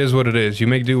sad, but it is what it is. You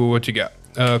make do with what you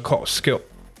got. Call, skill.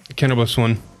 Cannabis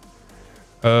 1.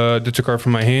 Ditch a card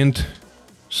from my hand.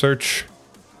 Search.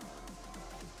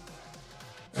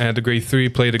 Add the grade 3,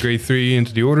 play the grade 3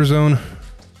 into the order zone.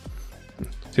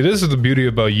 See, this is the beauty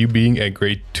about you being at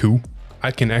grade 2.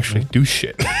 I can actually do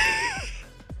shit.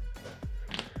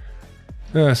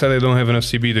 Sadly, I don't have enough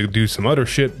CB to do some other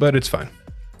shit, but it's fine.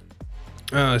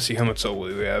 Let's see, how much soul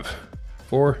do we have?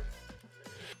 4.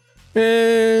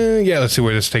 Yeah, let's see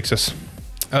where this takes us.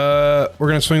 We're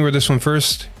gonna swing with this one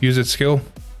first. Use its skill.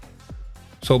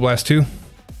 Soul Blast 2.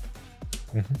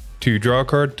 To draw a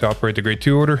card to operate the grade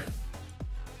 2 order.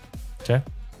 Okay.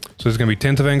 So it's gonna be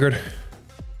 10 to Vanguard.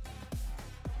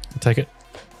 I'll take it.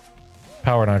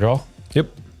 Power and I draw. Yep.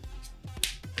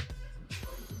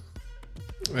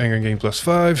 Vanguard gain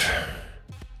 +5.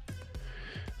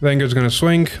 Vanguard's gonna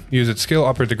swing, use its skill,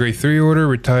 operate the grade 3 order,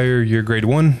 retire your grade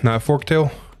 1, not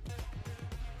Forktail.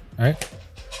 Alright.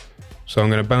 So I'm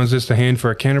gonna bounce this to hand for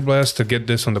a counterblast to get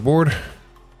this on the board.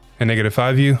 And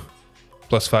 -5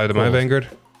 +5 to my Vanguard.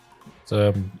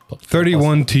 So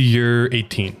 31 to your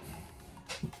 18.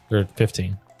 Or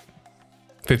 15.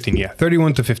 15, yeah.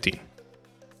 31 to 15.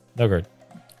 No good.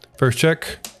 First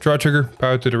check, draw trigger,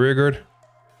 power to the rear guard.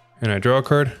 And I draw a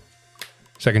card.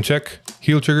 Second check,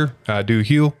 heal trigger. I do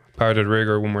heal, power to the rear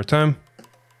guard one more time.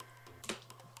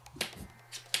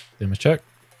 Damage check.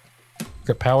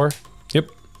 Grip power. Yep.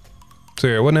 So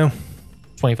yeah, what now?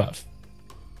 25.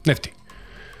 Nifty.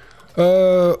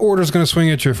 Order's gonna swing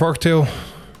at your Forktail.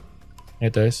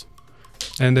 It does.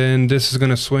 And then this is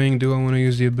gonna swing. Do I want to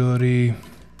use the ability?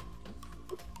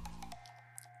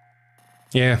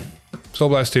 Yeah. Soul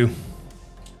Blast 2.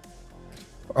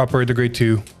 Operate the grade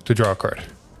 2 to draw a card.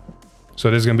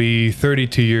 So this is gonna be 30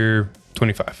 to your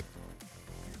 25.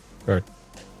 Good.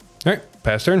 Alright,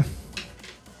 pass turn.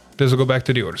 This will go back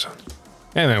to the order zone.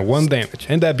 And then 1 damage.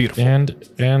 Ain't that beautiful?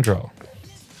 And draw.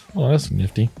 Oh, that's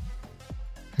nifty.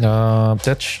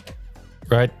 Touch.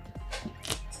 Right.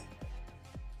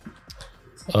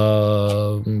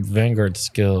 Vanguard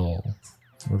skill.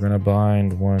 We're gonna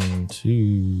bind 1,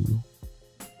 2,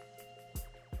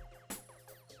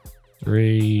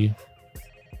 3,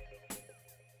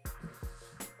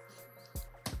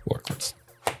 4 cards.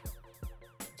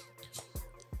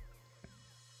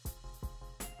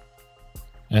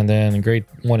 And then grade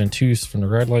 1 and 2s from the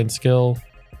red line skill.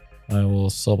 I will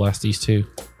Soul Blast these 2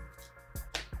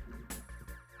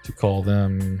 to call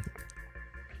them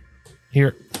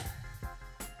here.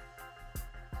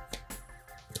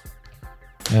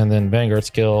 And then Vanguard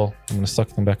skill, I'm going to suck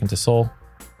them back into Soul.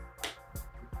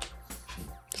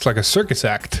 It's like a circus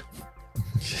act.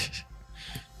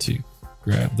 To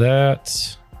grab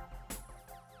that.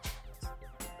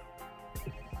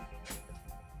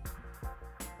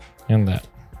 And that.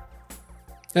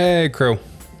 Hey, Crow.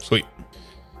 Sweet.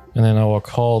 And then I will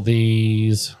call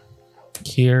these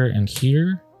here and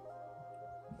here.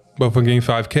 Both will gain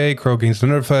 5k, Crow gains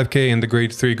another 5k, and the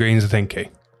grade 3 gains 10k.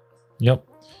 Yep.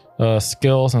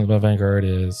 Skill, since my Vanguard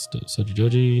is Soji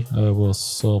Joji, I will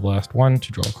Soul Blast 1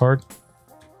 to draw a card.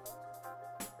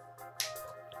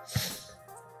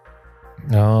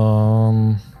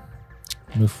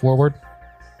 Move forward.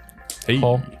 Hey.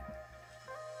 Call.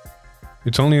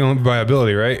 It's only on by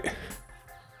ability, right?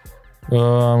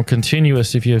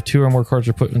 Continuous if you have 2 or more cards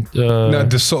are put in. No,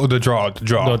 the draw.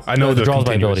 I know the draw is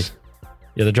by ability. continuous.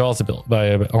 Yeah, the draw is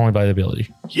only by the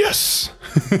ability. Yes.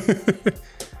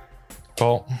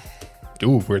 Call.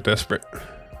 Ooh, we're desperate.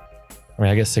 I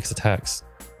mean, I get 6 attacks.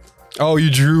 Oh, you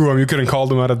drew them. You couldn't call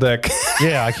them out of deck.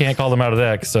 Yeah, I can't call them out of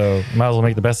deck, so might as well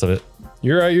make the best of it.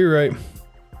 You're right. You're right.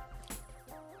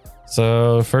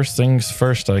 So first things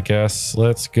first, I guess.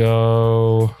 Let's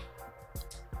go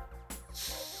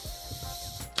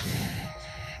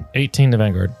 18 to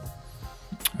Vanguard.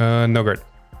 No guard.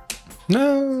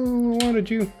 No, why did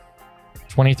you?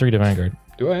 23 to Vanguard.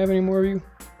 Do I have any more of you?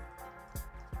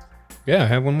 Yeah, I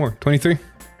have one more. 23.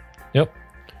 Yep.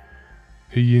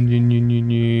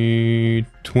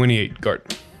 28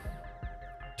 guard.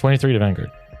 23 to Vanguard.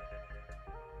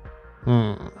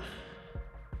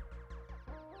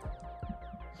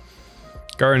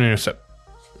 Guard and intercept.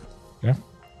 Yeah.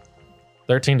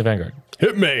 13 to Vanguard.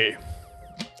 Hit me.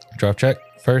 Drop check.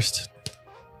 First.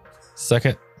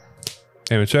 Second.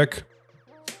 Damage check.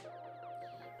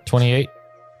 28.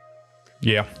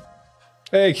 Yeah.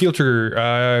 Hey, heal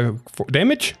trigger.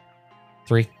 Damage?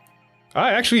 3.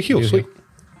 I actually heal. Sweet.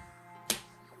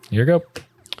 Here you go.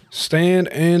 Stand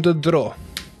and a draw. All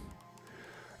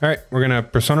right, we're gonna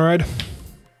Persona Ride.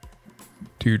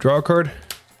 to draw a card.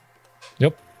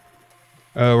 Yep.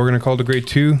 We're gonna call the grade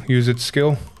 2. Use its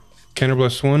skill.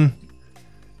 Counterblast 1.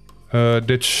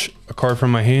 Ditch a card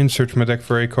from my hand. Search my deck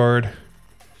for a card.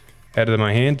 Add it to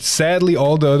my hand. Sadly,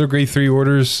 all the other grade 3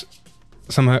 orders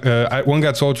somehow one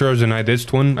got soul charged and I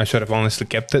ditched one. I should have honestly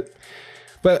kept it.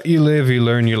 But you live, you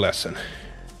learn your lesson.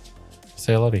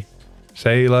 Say la vie.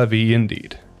 Say la vie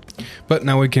indeed. But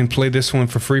now we can play this one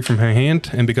for free from my hand,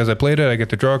 and because I played it, I get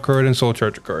to draw a card and soul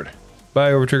charge a card.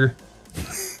 Bye, OverTrigger.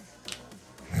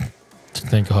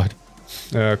 Thank God.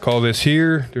 Call this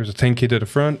here. There's a 10k to the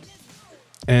front.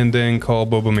 And then call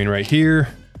Bobomane right here.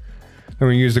 Then we're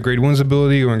going to use the grade 1's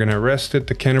ability. We're going to arrest it,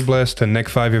 the counterblast, to neg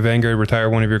 5 your Vanguard, retire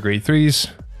one of your grade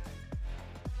 3s.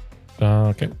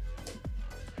 Okay.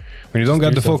 When you don't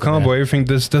got the full combo, everything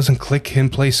doesn't click in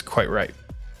place quite right.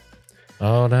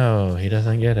 Oh no, he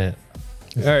doesn't get it.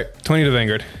 Alright, 20 to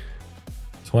Vanguard.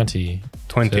 20.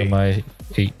 20. To my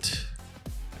 8.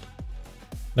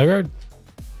 No guard.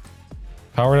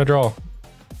 Power to draw.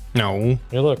 No.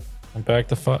 Hey, look. I'm back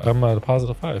to 5. I'm at a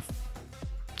positive 5.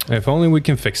 If only we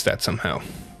can fix that somehow.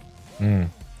 Ain't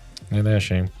that a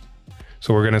shame?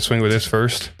 So we're going to swing with this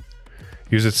first.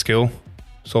 Use its skill.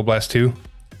 Soul Blast 2.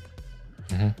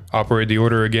 Operate the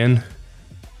order again.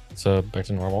 So back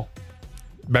to normal.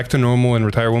 Back to normal and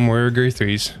retire one more grade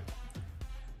 3s.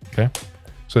 Okay.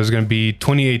 So it's going to be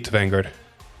 28 to Vanguard.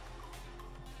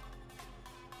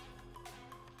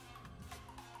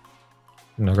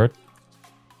 No guard.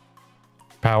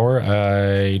 Power,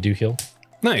 I do heal.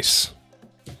 Nice.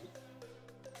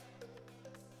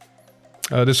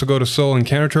 This will go to Soul and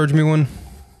countercharge me one.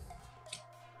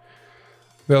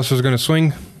 Welstra's going to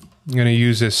swing. I'm going to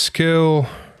use this skill.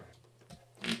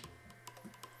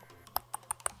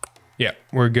 Yeah,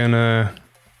 we're going to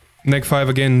neg 5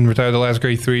 again, retire the last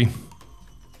grade 3.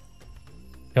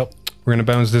 Yep. We're going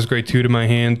to bounce this grade 2 to my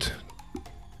hand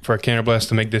for a counterblast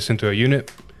to make this into a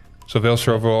unit. So Welstra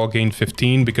overall gained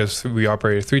 15 because we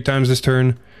operated 3 times this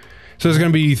turn. So it's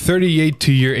going to be 38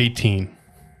 to your 18.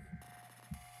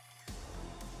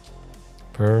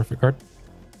 Perfect card.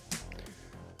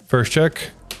 First check,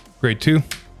 grade 2.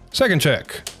 Second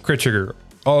check, crit trigger.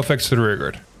 All effects to the rear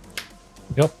guard.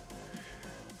 Yep.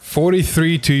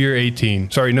 43 to your 18.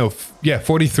 Sorry, no. Yeah,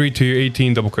 43 to your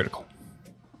 18 double critical.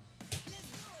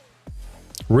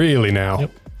 Really now?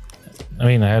 Yep. I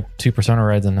mean, I had 2 persona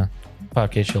rides and a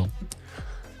 5k shield.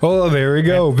 Oh, there we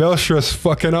go. Welstra's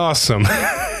fucking awesome.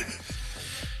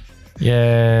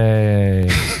 Yay.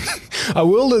 I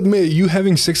will admit, you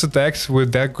having 6 attacks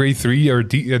with that grade 3 are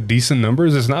decent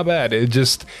numbers is not bad. It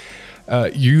just,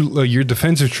 you're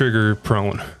defensive trigger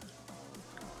prone.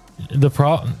 The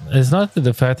problem is not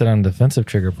the fact that I'm defensive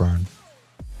trigger prone.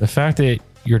 The fact that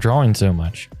you're drawing so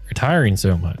much, retiring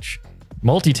so much,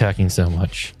 multi-tacking so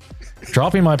much,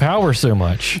 dropping my power so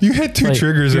much. You hit 2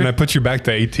 triggers and I put you back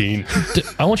to 18.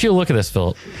 I want you to look at this,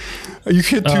 Phil. You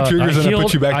hit 2 triggers and I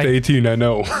put you back to 18, I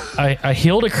know. I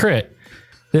healed a crit.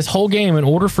 This whole game, in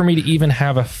order for me to even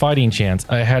have a fighting chance,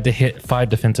 I had to hit 5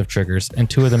 defensive triggers, and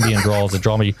 2 of them being draws to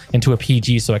draw me into a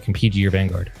PG so I can PG your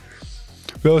Vanguard.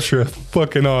 Welstra,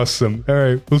 fucking awesome. All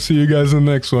right, we'll see you guys in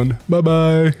the next one.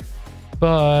 Bye-bye.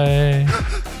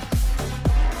 Bye.